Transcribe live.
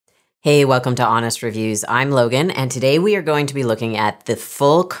Hey, welcome to Honest Reviews. I'm Logan, and today we are going to be looking at the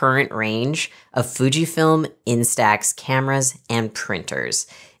full current range of Fujifilm Instax cameras and printers.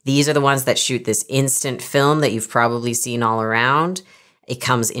 These are the ones that shoot this instant film that you've probably seen all around. It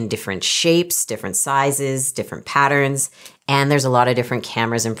comes in different shapes, different sizes, different patterns, and there's a lot of different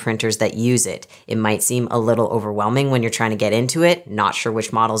cameras and printers that use it. It might seem a little overwhelming when you're trying to get into it, not sure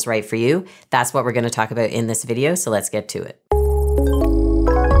which model's right for you. That's what we're going to talk about in this video, so let's get to it.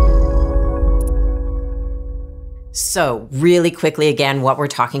 So really quickly, again, what we're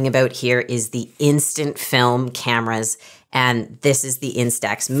talking about here is the instant film cameras. And this is the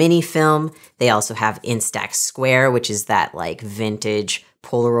Instax Mini Film. They also have Instax Square, which is that like vintage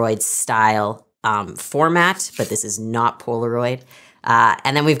Polaroid style format, but this is not Polaroid.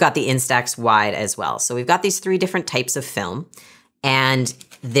 And then we've got the Instax Wide as well. So we've got these three different types of film. And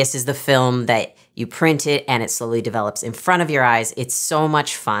this is the film that you print it and it slowly develops in front of your eyes. It's so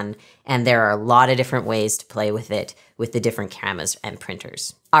much fun. And there are a lot of different ways to play with it with the different cameras and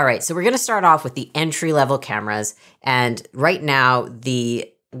printers. All right, so we're gonna start off with the entry-level cameras. And right now,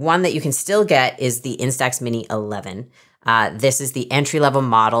 the one that you can still get is the Instax Mini 11. This is the entry-level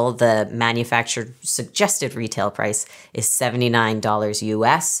model. The manufacturer suggested retail price is $79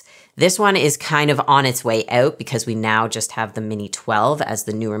 US. This one is kind of on its way out because we now just have the Mini 12 as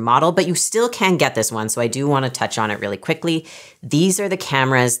the newer model, but you still can get this one, so I do want to touch on it really quickly. These are the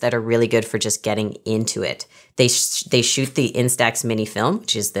cameras that are really good for just getting into it. They shoot the Instax Mini Film,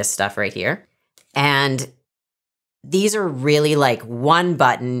 which is this stuff right here, and these are really like one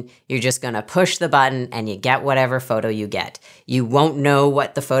button. You're just going to push the button and you get whatever photo you get. You won't know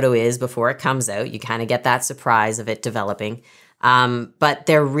what the photo is before it comes out. You kind of get that surprise of it developing. But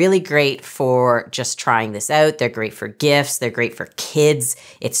they're really great for just trying this out. They're great for gifts. They're great for kids.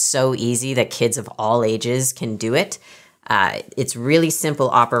 It's so easy that kids of all ages can do it. It's really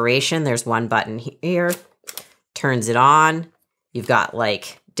simple operation. There's one button here, turns it on. You've got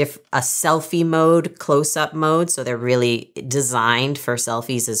like a selfie mode, close-up mode. So they're really designed for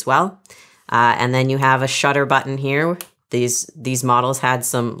selfies as well. And then you have a shutter button here. These models had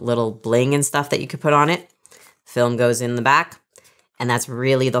some little bling and stuff that you could put on it. Film goes in the back. And that's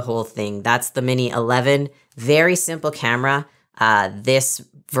really the whole thing. That's the Mini 11. Very simple camera. This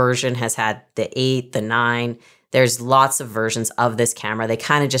version has had the 8, the 9. There's lots of versions of this camera. They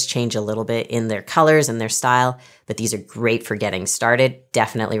kind of just change a little bit in their colors and their style, but these are great for getting started.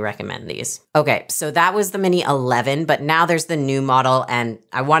 Definitely recommend these. Okay, so that was the Mini 11, but now there's the new model, and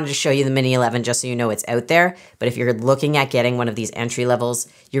I wanted to show you the Mini 11 just so you know it's out there. But if you're looking at getting one of these entry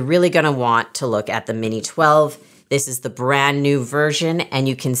levels, you're really gonna want to look at the Mini 12. This is the brand new version, and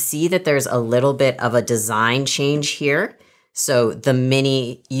you can see that there's a little bit of a design change here. So the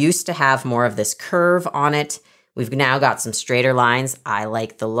Mini used to have more of this curve on it. We've now got some straighter lines. I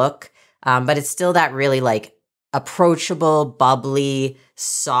like the look, but it's still that really like approachable, bubbly,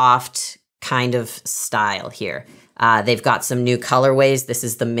 soft kind of style here. They've got some new colorways. This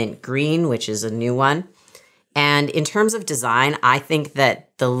is the mint green, which is a new one. And in terms of design, I think that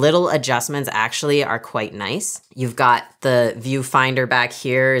the little adjustments actually are quite nice. You've got the viewfinder back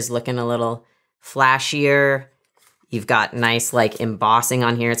here is looking a little flashier. You've got nice like embossing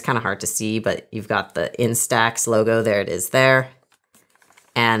on here. It's kind of hard to see, but you've got the Instax logo. There it is there.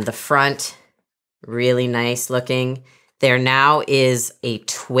 And the front, really nice looking. There now is a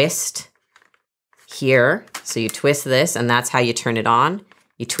twist here. So you twist this and that's how you turn it on.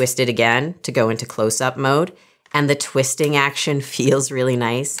 You twist it again to go into close-up mode, and the twisting action feels really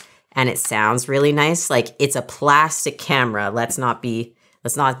nice and it sounds really nice. Like it's a plastic camera. Let's not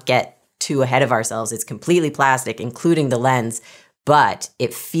get too ahead of ourselves. It's completely plastic, including the lens, but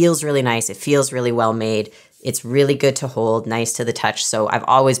it feels really nice. It feels really well made. It's really good to hold, nice to the touch. So I've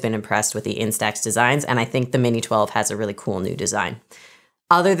always been impressed with the Instax designs, and I think the Mini 12 has a really cool new design.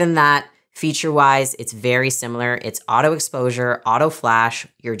 Other than that, feature-wise, it's very similar. It's auto exposure, auto flash.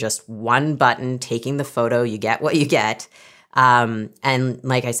 You're just one button taking the photo. You get what you get. And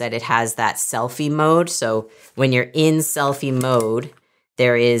like I said, it has that selfie mode. So when you're in selfie mode,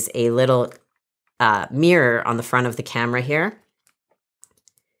 there is a little mirror on the front of the camera here.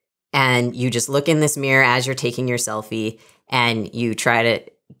 And you just look in this mirror as you're taking your selfie and you try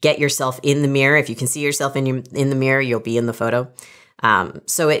to get yourself in the mirror. If you can see yourself in the mirror, you'll be in the photo.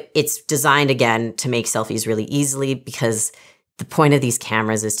 So it's designed, again, to make selfies really easily because the point of these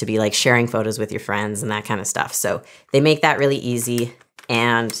cameras is to be like sharing photos with your friends and that kind of stuff. So they make that really easy.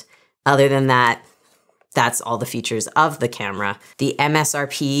 And other than that, that's all the features of the camera. The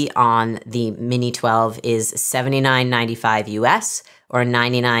MSRP on the Mini 12 is $79.95 US or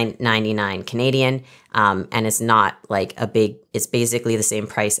 $99.99 Canadian. And it's not like it's basically the same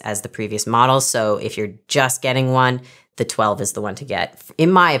price as the previous model. So if you're just getting one, the 12 is the one to get.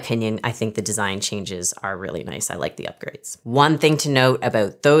 In my opinion, I think the design changes are really nice. I like the upgrades. One thing to note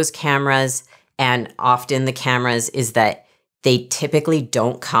about those cameras, and often the cameras, is that they typically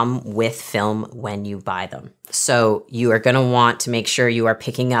don't come with film when you buy them. So you are going to want to make sure you are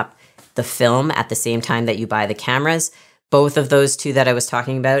picking up the film at the same time that you buy the cameras. Both of those two that I was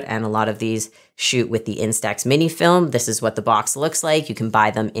talking about, and a lot of these shoot with the Instax Mini film. This is what the box looks like. You can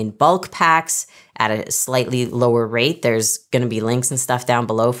buy them in bulk packs at a slightly lower rate. There's going to be links and stuff down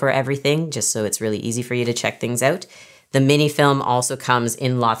below for everything, just so it's really easy for you to check things out. The mini film also comes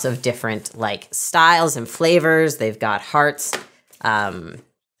in lots of different like styles and flavors. They've got hearts.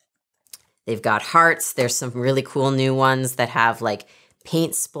 There's some really cool new ones that have like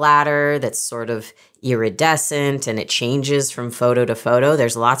paint splatter that's sort of iridescent and it changes from photo to photo.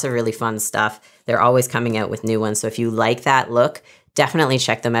 There's lots of really fun stuff. They're always coming out with new ones. So if you like that look, definitely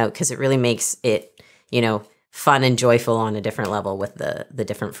check them out because it really makes it, fun and joyful on a different level with the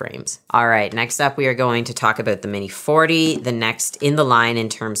different frames. All right, next up we are going to talk about the Mini 40, the next in the line in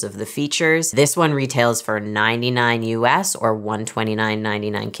terms of the features. This one retails for $99 US or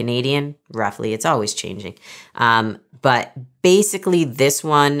 $129.99 Canadian. Roughly, it's always changing. But basically this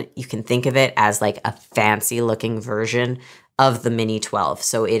one, you can think of it as like a fancy looking version of the Mini 12.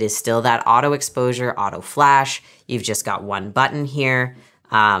 So it is still that auto exposure, auto flash. You've just got one button here.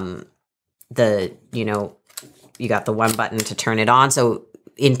 You got the one button to turn it on. So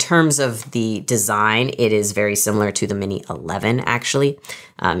in terms of the design, it is very similar to the Mini 11 actually,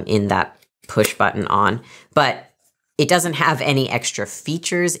 in that push button on, but it doesn't have any extra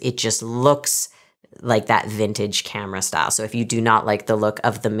features. It just looks like that vintage camera style. So if you do not like the look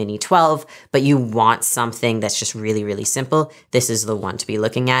of the Mini 12, but you want something that's just really, really simple, this is the one to be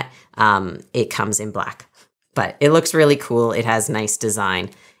looking at. It comes in black, but it looks really cool. It has nice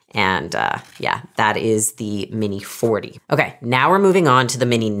design. And yeah, that is the Mini 40. Okay, now we're moving on to the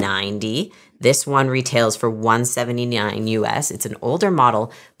Mini 90. This one retails for $179 US. It's an older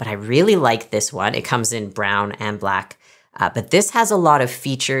model, but I really like this one. It comes in brown and black, but this has a lot of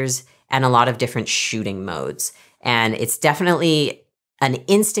features and a lot of different shooting modes. And it's definitely an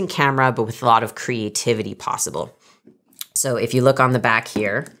instant camera, but with a lot of creativity possible. So if you look on the back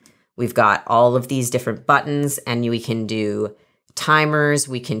here, we've got all of these different buttons and we can do timers,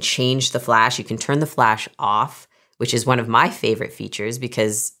 we can change the flash, you can turn the flash off, which is one of my favorite features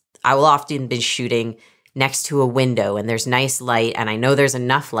because I will often be shooting next to a window and there's nice light and I know there's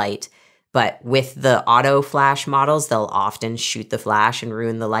enough light, but with the auto flash models, they'll often shoot the flash and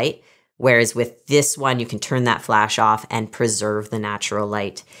ruin the light. Whereas with this one, you can turn that flash off and preserve the natural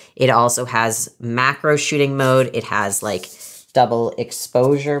light. It also has macro shooting mode. It has like double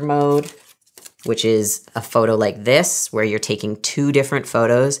exposure mode, which is a photo like this, where you're taking two different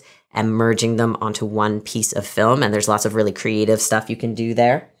photos and merging them onto one piece of film. And there's lots of really creative stuff you can do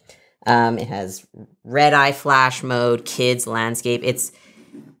there. It has red eye flash mode, kids, landscape.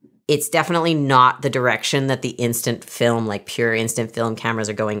 It's definitely not the direction that the instant film, like pure instant film cameras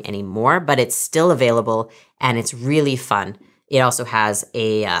are going anymore, but it's still available and it's really fun. It also has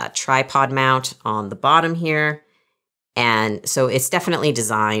a tripod mount on the bottom here. And so it's definitely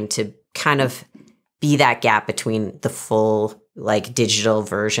designed to kind of be that gap between the full like digital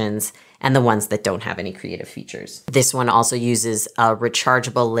versions and the ones that don't have any creative features. This one also uses a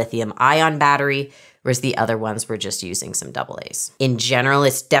rechargeable lithium ion battery, whereas the other ones were just using some AA's. In general,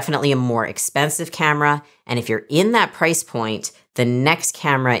 it's definitely a more expensive camera. And if you're in that price point, the next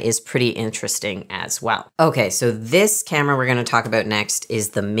camera is pretty interesting as well. Okay, so this camera we're gonna talk about next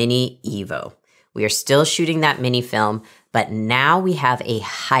is the Mini Evo. We are still shooting that mini film, but now we have a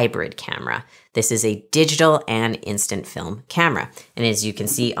hybrid camera. This is a digital and instant film camera. And as you can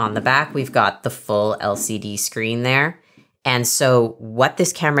see on the back, we've got the full LCD screen there. And so what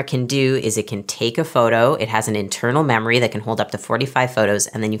this camera can do is it can take a photo. It has an internal memory that can hold up to 45 photos,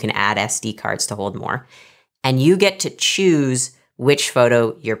 and then you can add SD cards to hold more. And you get to choose which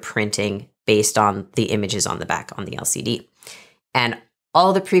photo you're printing based on the images on the back on the LCD. And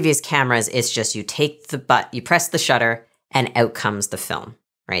all the previous cameras, it's just you take you press the shutter and out comes the film,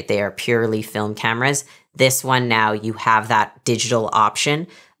 right? They are purely film cameras. This one now you have that digital option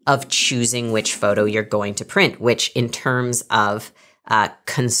of choosing which photo you're going to print, which in terms of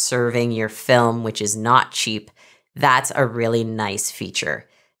conserving your film, which is not cheap, that's a really nice feature.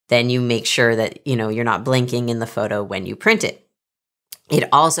 Then you make sure that you're not blinking in the photo when you print it. It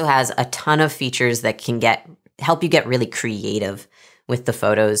also has a ton of features that can help you get really creative with the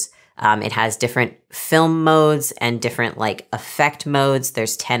photos. It has different film modes and different like effect modes.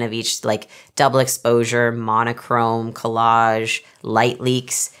 There's 10 of each, like double exposure, monochrome, collage, light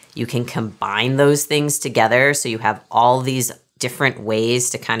leaks. You can combine those things together. So you have all these different ways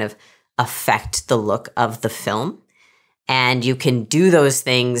to kind of affect the look of the film. And you can do those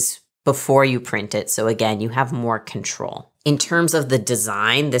things before you print it. So again, you have more control. In terms of the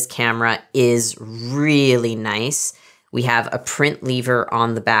design, this camera is really nice. We have a print lever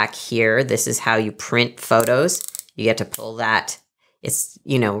on the back here. This is how you print photos. You get to pull that. It's,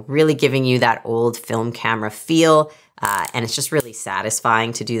 you know, really giving you that old film camera feel. And it's just really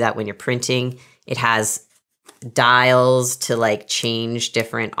satisfying to do that when you're printing. It has dials to like change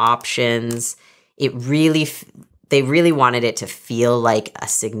different options. They really wanted it to feel like a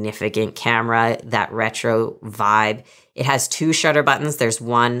significant camera, that retro vibe. It has 2 shutter buttons. There's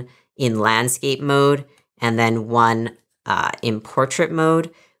one in landscape mode and then one in portrait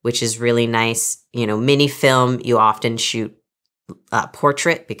mode, which is really nice. You know, mini film, you often shoot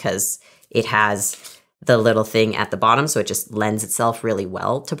portrait because it has the little thing at the bottom, so it just lends itself really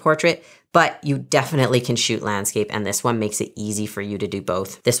well to portrait. But you definitely can shoot landscape, and this one makes it easy for you to do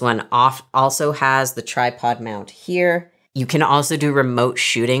both. This one also has the tripod mount here. You can also do remote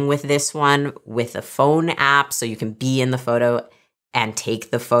shooting with this one with a phone app, so you can be in the photo and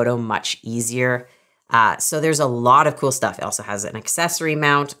take the photo much easier. So there's a lot of cool stuff. It also has an accessory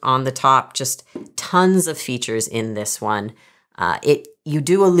mount on the top, just tons of features in this one. You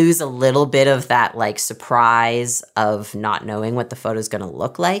do lose a little bit of that like surprise of not knowing what the photo is going to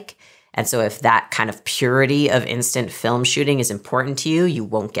look like. And so if that kind of purity of instant film shooting is important to you, you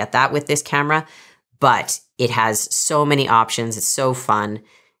won't get that with this camera. But it has so many options. It's so fun.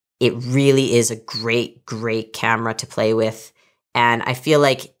 It really is a great, great camera to play with. And I feel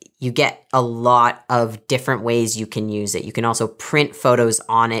like you get a lot of different ways you can use it. You can also print photos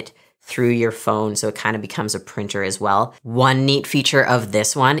on it through your phone, so it kind of becomes a printer as well. One neat feature of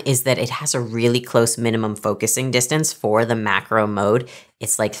this one is that it has a really close minimum focusing distance for the macro mode.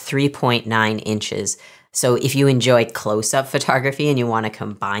 It's like 3.9 inches. So if you enjoy close-up photography and you want to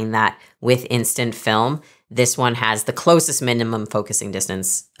combine that with instant film, this one has the closest minimum focusing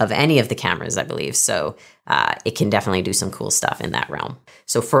distance of any of the cameras, I believe. So it can definitely do some cool stuff in that realm.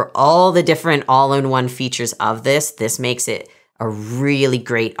 So for all the different all-in-one features of this makes it a really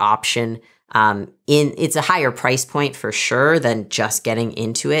great option. It's a higher price point for sure than just getting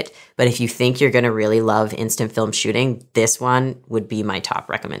into it. But if you think you're going to really love instant film shooting, this one would be my top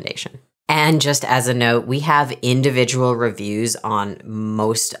recommendation. And just as a note, we have individual reviews on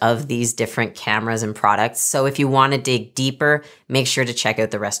most of these different cameras and products. So if you want to dig deeper, make sure to check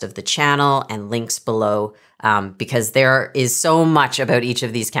out the rest of the channel and links below because there is so much about each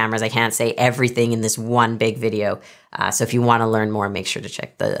of these cameras. I can't say everything in this one big video. So if you want to learn more, make sure to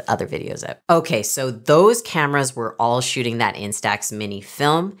check the other videos out. Okay, so those cameras were all shooting that Instax Mini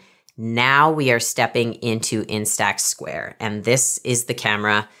film. Now we are stepping into Instax Square, and this is the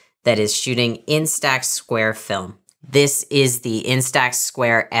camera that is shooting Instax Square film. This is the Instax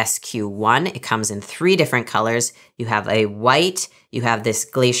Square SQ1. It comes in 3 different colors. You have a white, you have this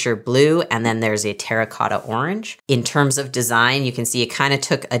glacier blue, and then there's a terracotta orange. In terms of design, you can see it kind of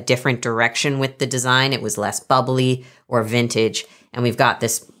took a different direction with the design. It was less bubbly or vintage, and we've got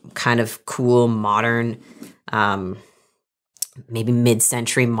this kind of cool modern, maybe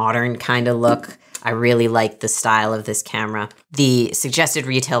mid-century modern kind of look. I really like the style of this camera. The suggested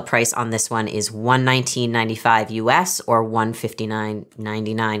retail price on this one is $119.95 US or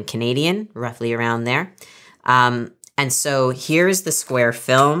 $159.99 Canadian, roughly around there. And so here's the square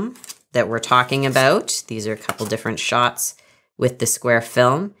film that we're talking about. These are a couple different shots with the square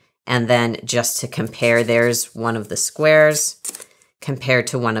film. And then just to compare, there's one of the squares compared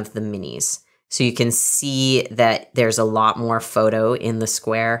to one of the minis. So you can see that there's a lot more photo in the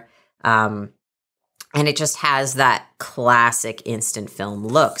square. And it just has that classic instant film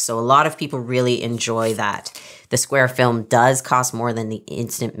look. So a lot of people really enjoy that. The square film does cost more than the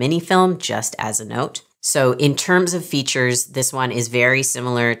instant mini film, just as a note. So in terms of features, this one is very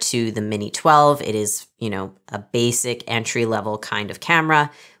similar to the Mini 12. It is, you know, a basic entry-level kind of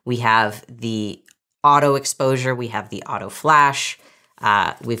camera. We have the auto exposure. We have the auto flash.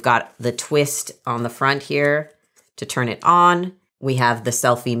 We've got the twist on the front here to turn it on. We have the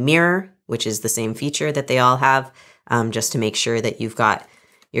selfie mirror, which is the same feature that they all have, just to make sure that you've got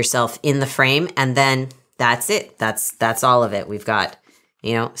yourself in the frame. And then that's it. That's all of it. We've got,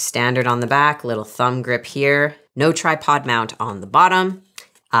 you know, standard on the back, little thumb grip here, no tripod mount on the bottom.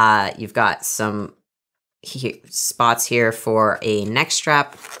 You've got some spots here for a neck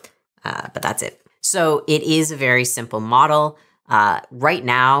strap, but that's it. So it is a very simple model. Right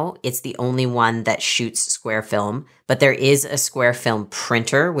now, it's the only one that shoots square film, but there is a square film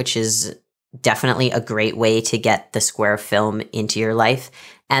printer, which is definitely a great way to get the square film into your life.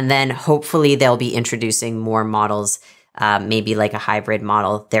 And then hopefully they'll be introducing more models, maybe like a hybrid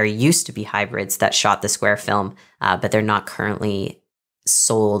model. There used to be hybrids that shot the square film, but they're not currently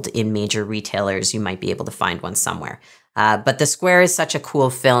sold in major retailers. You might be able to find one somewhere. But the Square is such a cool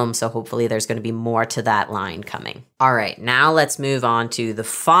film, so hopefully there's going to be more to that line coming. All right, now let's move on to the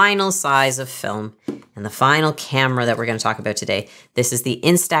final size of film and the final camera that we're going to talk about today. This is the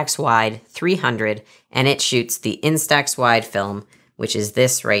Instax Wide 300, and it shoots the Instax Wide film, which is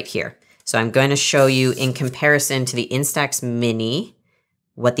this right here. So I'm going to show you in comparison to the Instax Mini,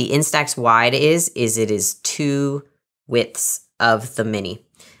 what the Instax Wide is it is 2 widths of the Mini.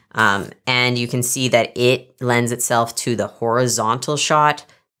 And you can see that it lends itself to the horizontal shot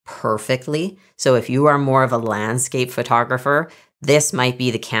perfectly. So if you are more of a landscape photographer, this might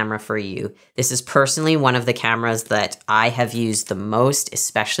be the camera for you. This is personally one of the cameras that I have used the most,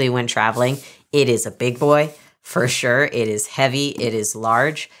 especially when traveling. It is a big boy, for sure. It is heavy, it is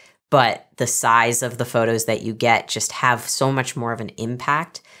large, but the size of the photos that you get just have so much more of an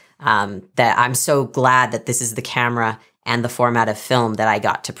impact that I'm so glad that this is the camera and the format of film that I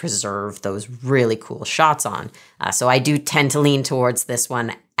got to preserve those really cool shots on. So I do tend to lean towards this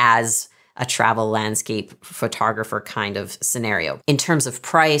one as a travel landscape photographer kind of scenario. In terms of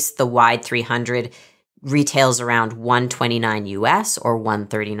price, the Wide 300 retails around $129 US or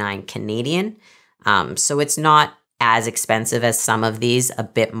 $139 Canadian. So it's not as expensive as some of these, a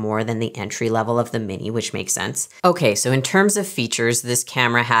bit more than the entry level of the Mini, which makes sense. Okay, so in terms of features, this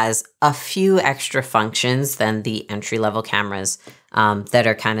camera has a few extra functions than the entry level cameras that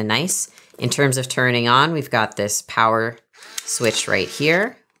are kind of nice. In terms of turning on, we've got this power switch right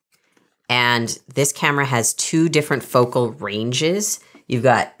here. And this camera has 2 different focal ranges. You've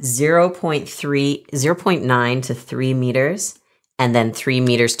got 0.9 to 3 meters, and then 3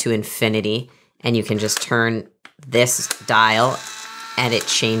 meters to infinity. And you can just turn this dial and it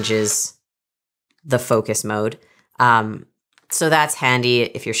changes the focus mode. So that's handy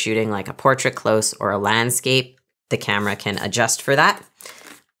if you're shooting like a portrait close or a landscape. The camera can adjust for that.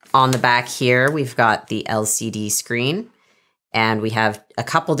 On the back here, we've got the LCD screen, and we have a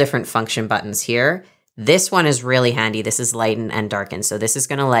couple different function buttons here. This one is really handy. This is lighten and darken. So this is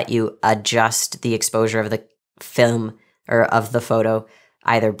going to let you adjust the exposure of the film or of the photo,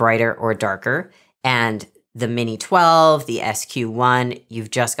 either brighter or darker. And the Mini 12, the SQ1, you've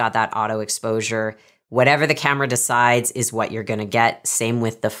just got that auto exposure. Whatever the camera decides is what you're going to get. Same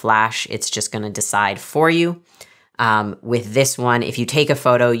with the flash. It's just going to decide for you. With this one, if you take a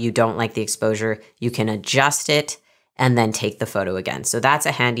photo, you don't like the exposure, you can adjust it and then take the photo again. So that's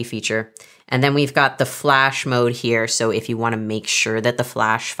a handy feature. And then we've got the flash mode here. So if you want to make sure that the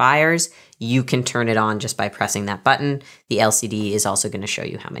flash fires, you can turn it on just by pressing that button. The LCD is also going to show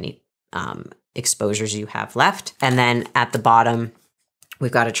you how many exposures you have left. And then at the bottom,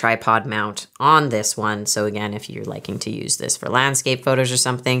 we've got a tripod mount on this one. So again, if you're liking to use this for landscape photos or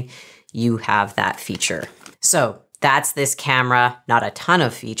something, you have that feature. So that's this camera. Not a ton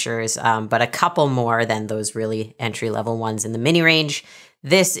of features, but a couple more than those really entry-level ones in the Mini range.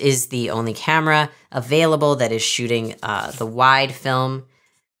 This is the only camera available that is shooting the wide film,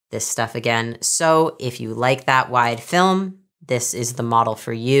 this stuff again. So if you like that wide film, this is the model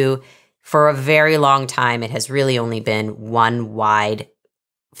for you. For a very long time, it has really only been one wide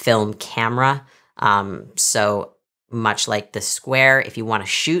film camera. So much like the Square, if you want to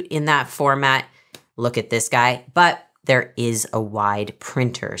shoot in that format, look at this guy. But there is a wide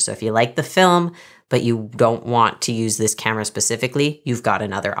printer. So if you like the film, but you don't want to use this camera specifically, you've got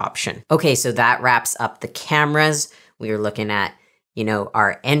another option. Okay, so that wraps up the cameras. We are looking at,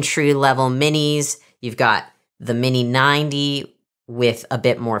 our entry-level minis. You've got the Mini 90 with a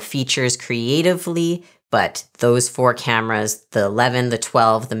bit more features creatively, but those 4 cameras, the 11, the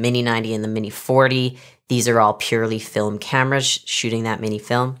 12, the Mini 90, and the Mini 40, these are all purely film cameras shooting that mini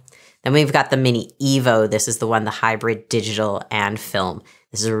film. Then we've got the Mini Evo. This is the one, the hybrid digital and film.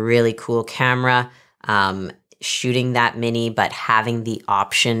 This is a really cool camera, shooting that mini, but having the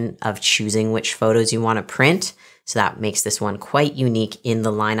option of choosing which photos you want to print. So that makes this one quite unique in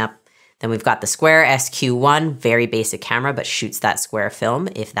the lineup. Then we've got the Square SQ1, very basic camera, but shoots that square film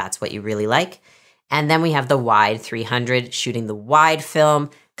if that's what you really like. And then we have the Wide 300, shooting the wide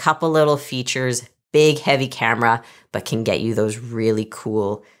film, couple little features, big heavy camera, but can get you those really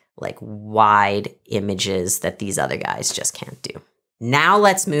cool like wide images that these other guys just can't do. Now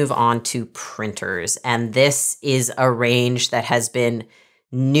let's move on to printers. And this is a range that has been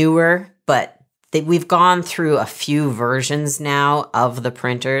newer, but we've gone through a few versions now of the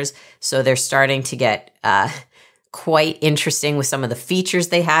printers, so they're starting to get quite interesting with some of the features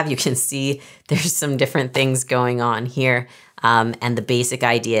they have. You can see there's some different things going on here. And the basic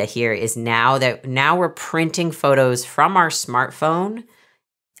idea here is now we're printing photos from our smartphone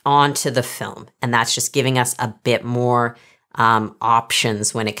onto the film. And that's just giving us a bit more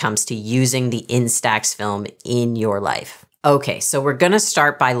options when it comes to using the Instax film in your life. Okay, so we're gonna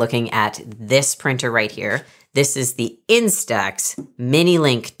start by looking at this printer right here. This is the Instax Mini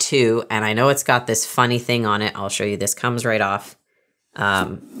Link 2, and I know it's got this funny thing on it. I'll show you. This comes right off.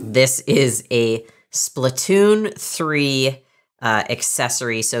 This is a Splatoon 3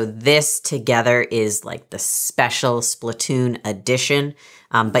 accessory. So this together is like the special Splatoon edition,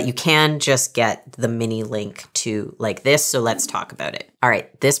 but you can just get the Mini Link 2 like this. So let's talk about it. All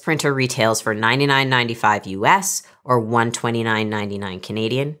right, this printer retails for $99.95 US or $129.99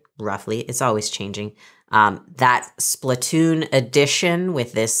 Canadian, roughly. It's always changing. That Splatoon edition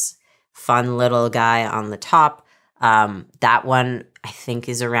with this fun little guy on the top, that one I think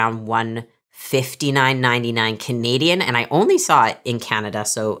is around $159.99 Canadian, and I only saw it in Canada,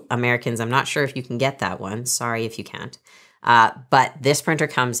 so Americans, I'm not sure if you can get that one. Sorry if you can't. But this printer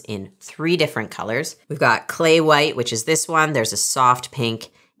comes in 3 different colors. We've got clay white, which is this one. There's a soft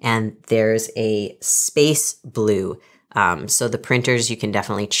pink, and there's a space blue. So the printers, you can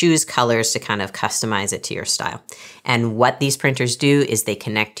definitely choose colors to kind of customize it to your style. And what these printers do is they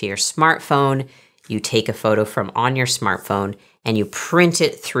connect to your smartphone. You take a photo from on your smartphone and you print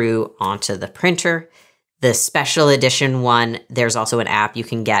it through onto the printer. The special edition one, there's also an app you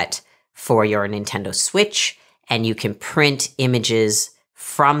can get for your Nintendo Switch, and you can print images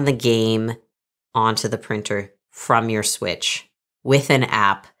from the game onto the printer from your Switch with an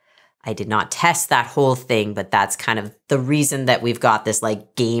app. I did not test that whole thing, but that's kind of the reason that we've got this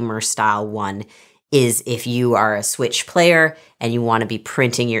like gamer style one, is if you are a Switch player and you want to be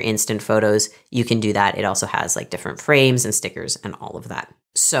printing your instant photos, you can do that. It also has like different frames and stickers and all of that.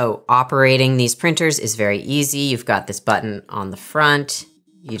 So operating these printers is very easy. You've got this button on the front.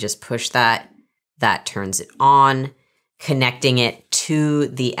 You just push that. That turns it on. Connecting it to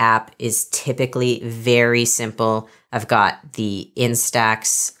the app is typically very simple. I've got the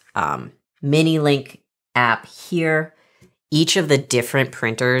Instax Mini Link app here. Each of the different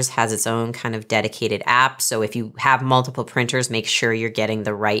printers has its own kind of dedicated app. So if you have multiple printers, make sure you're getting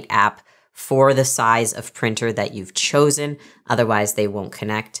the right app for the size of printer that you've chosen. Otherwise, they won't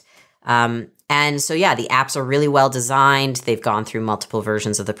connect. And so, yeah, the apps are really well designed. They've gone through multiple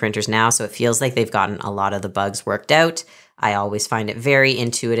versions of the printers now, so it feels like they've gotten a lot of the bugs worked out. I always find it very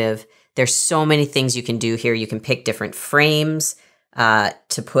intuitive. There's so many things you can do here. You can pick different frames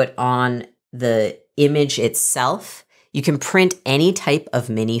to put on the image itself. You can print any type of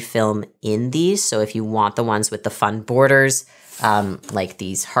mini film in these. So if you want the ones with the fun borders, like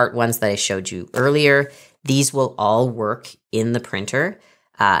these heart ones that I showed you earlier, these will all work in the printer.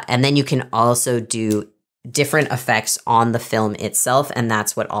 And then you can also do different effects on the film itself, and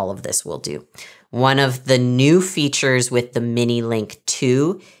that's what all of this will do. One of the new features with the Mini Link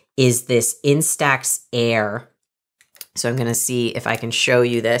 2 is this Instax Air. So I'm going to see if I can show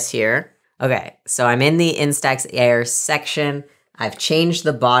you this here. Okay, so I'm in the Instax Air section. I've changed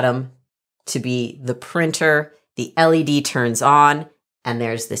the bottom to be the printer. The LED turns on, and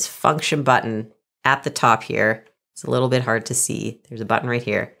there's this function button at the top here. It's a little bit hard to see. There's a button right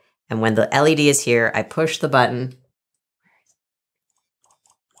here. And when the LED is here, I push the button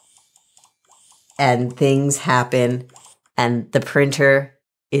and things happen, and the printer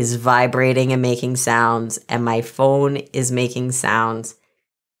is vibrating and making sounds, and my phone is making sounds.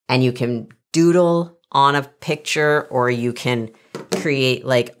 And you can doodle on a picture, or you can create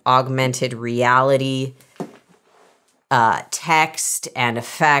like augmented reality text and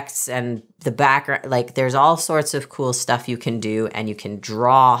effects and the background. Like there's all sorts of cool stuff you can do, and you can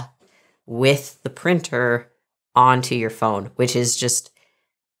draw with the printer onto your phone, which is just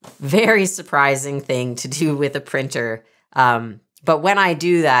very surprising thing to do with a printer. But when I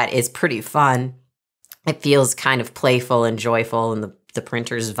do that, it's pretty fun. It feels kind of playful and joyful, and the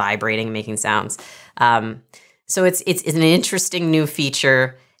printer's vibrating, making sounds. So it's an interesting new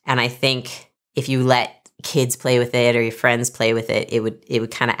feature, and I think if you let kids play with it or your friends play with it, it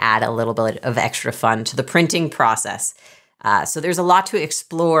would kind of add a little bit of extra fun to the printing process. So there's a lot to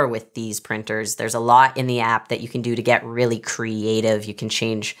explore with these printers. There's a lot in the app that you can do to get really creative. You can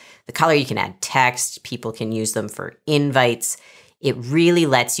change the color, you can add text, people can use them for invites. It really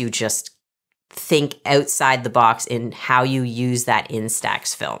lets you just think outside the box in how you use that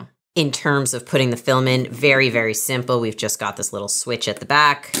Instax film. In terms of putting the film in, very, very simple. We've just got this little switch at the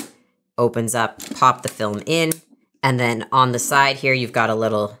back. opens up, pop the film in, and then on the side here, you've got a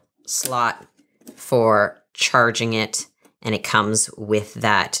little slot for charging it, and it comes with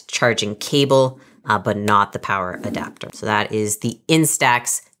that charging cable, but not the power adapter. So that is the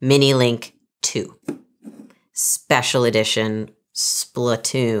Instax Mini Link 2. Special edition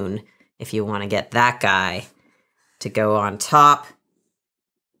Splatoon, if you want to get that guy to go on top,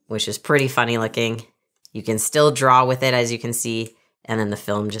 which is pretty funny looking. You can still draw with it, as you can see, and then the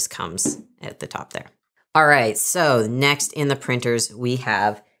film just comes at the top there. All right, so next in the printers, we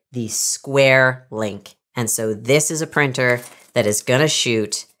have the Square Link. And so this is a printer that is gonna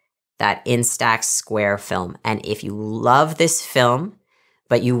shoot that Instax Square film. And if you love this film,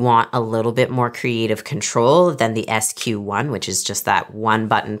 but you want a little bit more creative control than the SQ1, which is just that one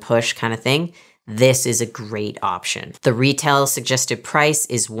button push kind of thing, this is a great option. The retail suggested price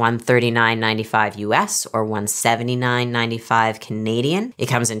is $139.95 US or $179.95 Canadian. It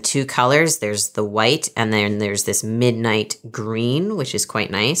comes in 2 colors. There's the white, and then there's this midnight green, which is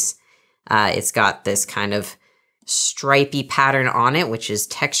quite nice. It's got this kind of stripy pattern on it, which is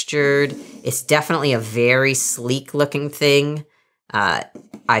textured. It's definitely a very sleek looking thing.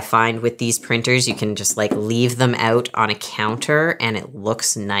 I find with these printers, you can just like leave them out on a counter and it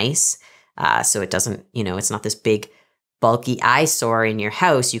looks nice. So it doesn't, you know, it's not this big bulky eyesore in your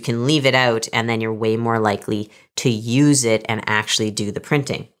house. You can leave it out and then you're way more likely to use it and actually do the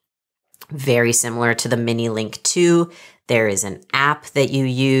printing. Very similar to the Mini Link 2, there is an app that you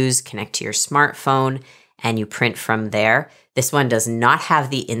use, connect to your smartphone, and you print from there. This one does not have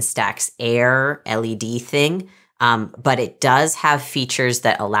the Instax Air LED thing, but it does have features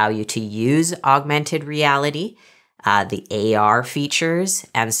that allow you to use augmented reality, the AR features.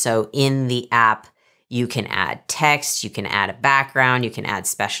 And so in the app, you can add text, you can add a background, you can add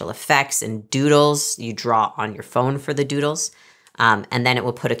special effects and doodles. You draw on your phone for the doodles. And then it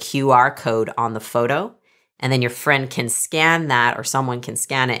will put a QR code on the photo. And then your friend can scan that, or someone can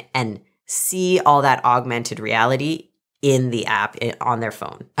scan it and see all that augmented reality in the app on their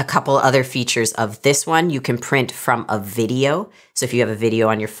phone. A couple other features of this one, you can print from a video. So if you have a video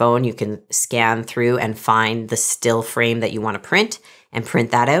on your phone, you can scan through and find the still frame that you want to print and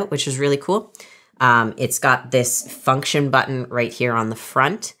print that out, which is really cool. It's got this function button right here on the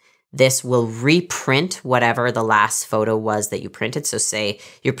front. This will reprint whatever the last photo was that you printed. So say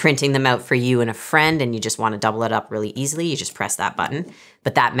you're printing them out for you and a friend and you just want to double it up really easily, you just press that button.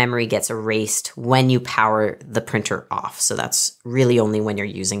 But that memory gets erased when you power the printer off. So that's really only when you're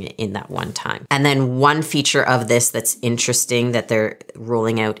using it in that one time. And then one feature of this that's interesting that they're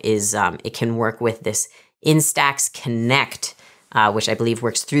rolling out is it can work with this Instax Connect, which I believe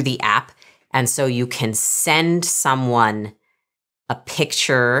works through the app. And so you can send someone a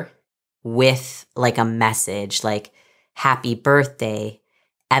picture with like a message like happy birthday,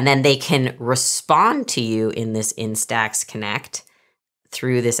 and then they can respond to you in this Instax Connect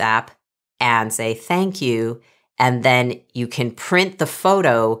through this app and say thank you, and then you can print the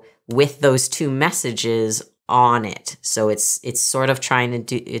photo with those 2 messages on it. So it's sort of trying to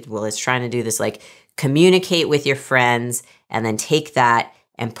do it, well, it's trying to do this like communicate with your friends and then take that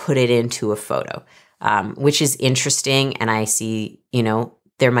and put it into a photo, which is interesting. And I see, you know,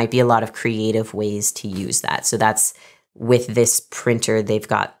 there might be a lot of creative ways to use that. So that's with this printer, they've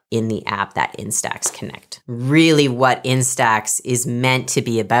got in the app that Instax Connect. Really what Instax is meant to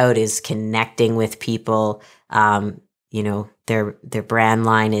be about is connecting with people. You know, their brand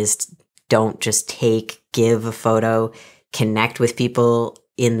line is don't just give a photo, connect with people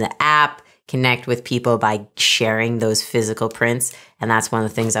in the app, connect with people by sharing those physical prints. And that's one of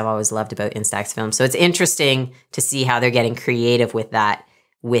the things I've always loved about Instax Film. So it's interesting to see how they're getting creative with that,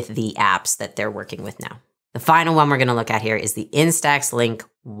 with the apps that they're working with now. The final one we're going to look at here is the Instax Link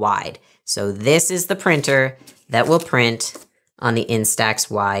Wide. So this is the printer that will print on the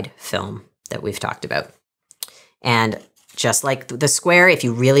Instax Wide film that we've talked about. And just like the Square, if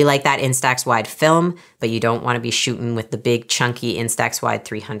you really like that Instax Wide film, but you don't want to be shooting with the big chunky Instax Wide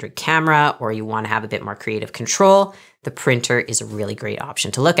 300 camera, or you want to have a bit more creative control, the printer is a really great option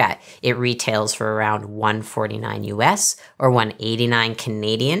to look at. It retails for around $149 US or $189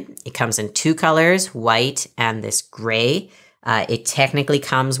 Canadian. It comes in 2 colors, white and this gray. It technically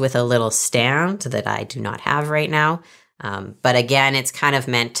comes with a little stand that I do not have right now. But again, it's kind of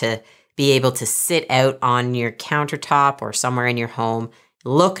meant to be able to sit out on your countertop or somewhere in your home,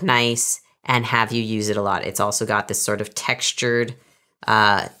 look nice, and have you use it a lot. It's also got this sort of textured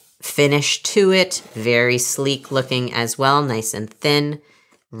finish to it, very sleek looking as well, nice and thin.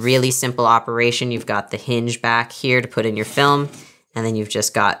 Really simple operation. You've got the hinge back here to put in your film, and then you've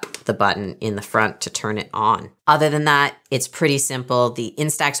just got the button in the front to turn it on. Other than that, it's pretty simple. The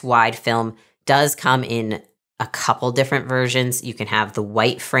Instax Wide film does come in a couple different versions. You can have the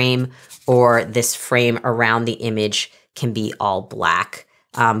white frame, or this frame around the image can be all black.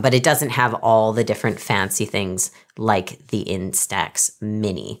 But it doesn't have all the different fancy things like the Instax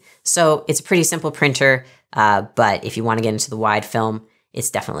Mini. So it's a pretty simple printer, but if you want to get into the wide film, it's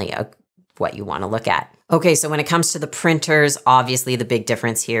definitely what you want to look at. Okay, so when it comes to the printers, obviously the big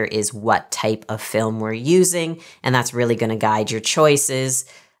difference here is what type of film we're using, and that's really going to guide your choices.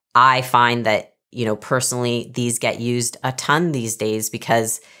 I find that, you know, personally, these get used a ton these days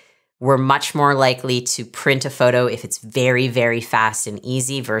because we're much more likely to print a photo if it's very, very fast and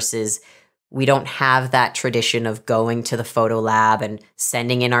easy versus we don't have that tradition of going to the photo lab and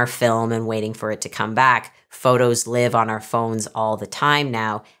sending in our film and waiting for it to come back. Photos live on our phones all the time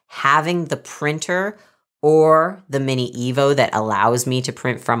now. Having the printer or the Mini Evo that allows me to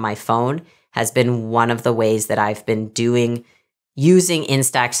print from my phone has been one of the ways that I've been using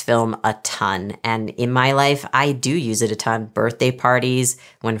Instax film a ton. And in my life, I do use it a ton. Birthday parties,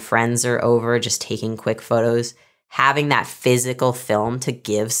 when friends are over, just taking quick photos. Having that physical film to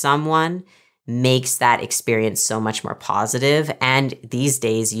give someone makes that experience so much more positive, and these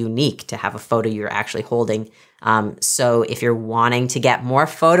days unique to have a photo you're actually holding. So if you're wanting to get more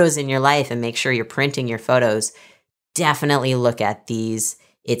photos in your life and make sure you're printing your photos, definitely look at these.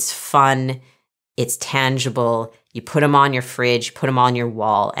 It's fun. It's tangible. You put them on your fridge, put them on your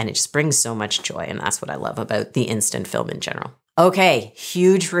wall, and it just brings so much joy. And that's what I love about the instant film in general. Okay,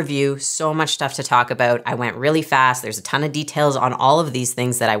 huge review, so much stuff to talk about. I went really fast. There's a ton of details on all of these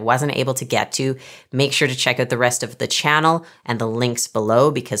things that I wasn't able to get to. Make sure to check out the rest of the channel and the links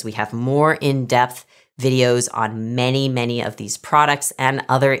below because we have more in-depth videos on many, many of these products and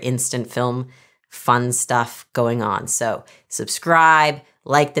other instant film fun stuff going on. So subscribe,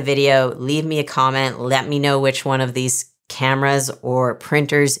 like the video, leave me a comment, let me know which one of these cameras or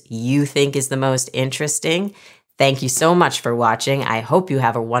printers you think is the most interesting. Thank you so much for watching. I hope you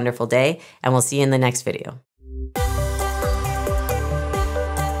have a wonderful day, and we'll see you in the next video.